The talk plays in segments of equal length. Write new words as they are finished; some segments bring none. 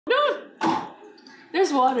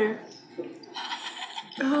There's water.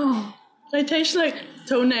 Oh, they taste like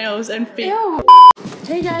toenails and feet. Ew.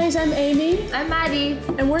 Hey guys, I'm Amy. I'm Maddie.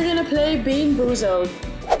 And we're gonna play Bean Boozled.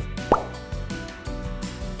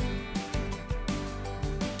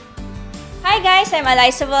 Hi guys, I'm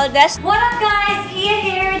Eliza Valdez. What up guys? Ia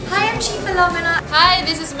here. Hi, I'm Chi Philomena. Hi,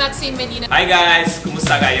 this is Maxine Medina. Hi guys,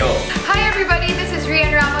 kumusta kayo? Hi everybody, this is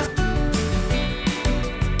Rian Ramos.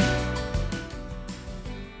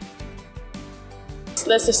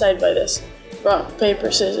 Let's decide by this. Rock,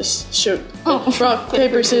 paper, scissors, shoot. Rock,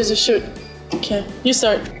 paper, scissors, shoot. Okay, you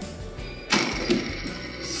start.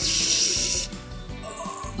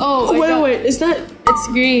 Oh, wait, is that... It's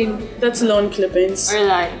green. That's lawn clippings. Or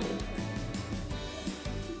lime.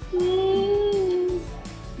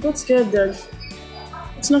 That's good, Doug.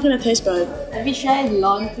 It's not gonna taste bad. Have you tried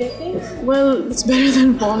lawn clippings? Well, it's better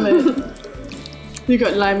than vomit. You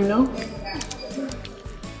got lime, no?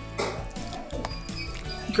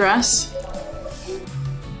 Grass?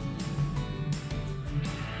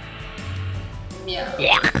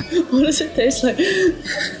 Yeah. What does it taste like?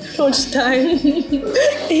 Coach time.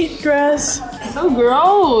 Eat grass. So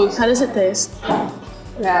gross. How does it taste?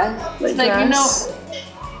 Grass. Like It's like, you know, grass?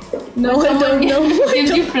 No, I don't know.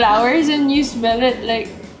 gives you flowers and you smell it like...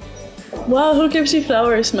 Wow, who gives you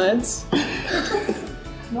flowers, Mads?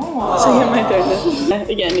 No. So get my turn then.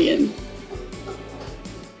 Again.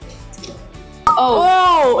 Oh.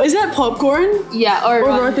 Oh, is that popcorn? Yeah, or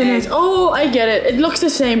rotten eggs. Oh, I get it. It looks the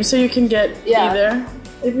same, so you can get either.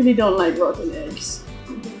 I really don't like rotten eggs.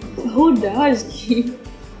 Who does?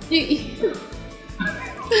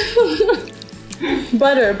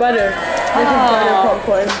 Butter. Butter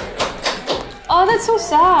popcorn. Oh, that's so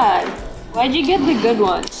sad. Why'd you get the good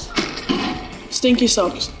ones? Stinky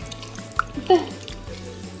socks.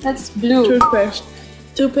 That's blue. Toothpaste.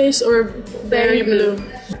 Toothpaste or berry blue.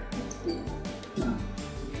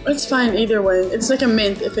 It's fine either way. It's like a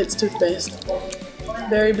mint if it's toothpaste.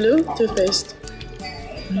 Berry blue, toothpaste.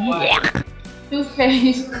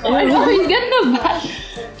 Toothpaste. Oh, he's getting the bad.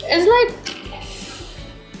 It's like...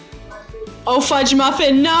 Oh, fudge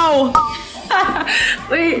muffin, no!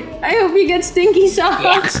 Wait, I hope you get stinky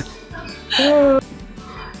socks. I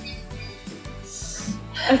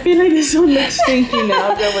feel like this one looks stinky now.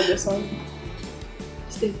 I'll go with this one.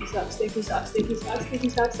 Stinky socks. I don't stinky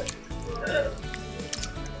socks.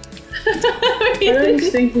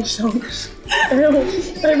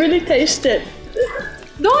 I really taste it.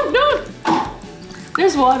 Don't!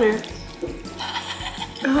 There's water.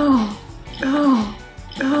 Oh.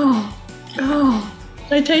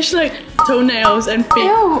 They taste like toenails and feet.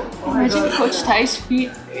 Ew! Imagine Coach Ty's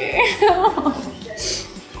feet.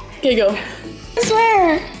 Okay, go. I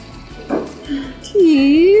swear!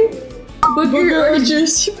 Booger or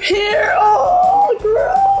juicy pear. Oh,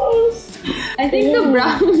 gross. I think the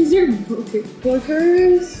brown ones are booger.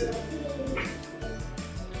 Boogers.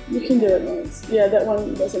 You can do it once. Yeah, that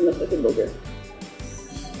one doesn't look like a booger.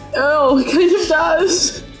 Oh, it kind of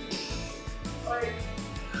does.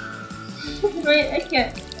 Wait, I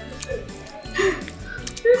can't.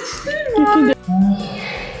 You can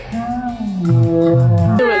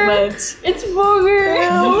do it, Mads. It's booger!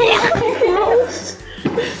 Gross.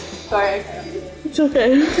 Sorry, I can't. It's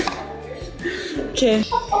okay. Okay.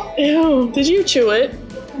 Ew, did you chew it?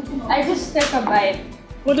 I just took a bite.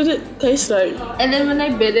 What did it taste like? And then when I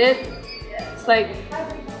bit it, it's like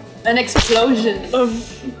an explosion Of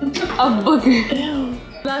booger. ew.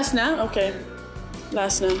 Last now? Okay.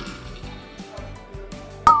 Last now.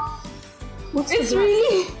 What's It's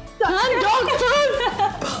really... hand dog food!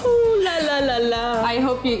 Oh, la la la la. I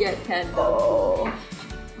hope you get canned. Oh.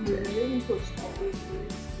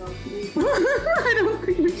 I don't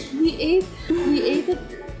think We ate it.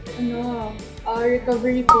 No, our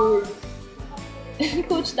recovery food.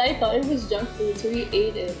 Coach Ty thought it was junk food, so we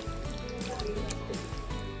ate it.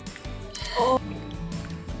 Oh.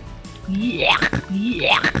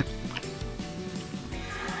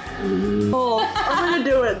 Oh, I'm gonna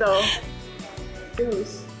do it though.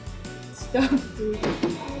 Gross. Junk food.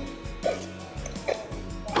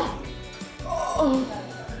 Oh.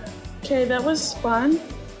 Okay, that was fun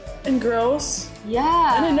and gross.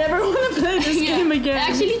 Yeah. And I never want to play this game again. I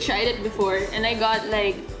actually tried it before, and I got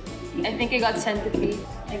like, I think I got centipede.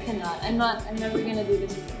 I cannot. I'm never gonna do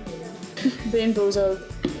this again. Bean Boozled.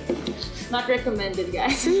 Not recommended,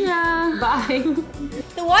 guys. See ya. Bye.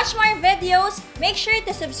 To watch more videos, make sure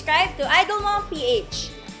to subscribe to Idol Mom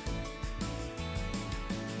PH.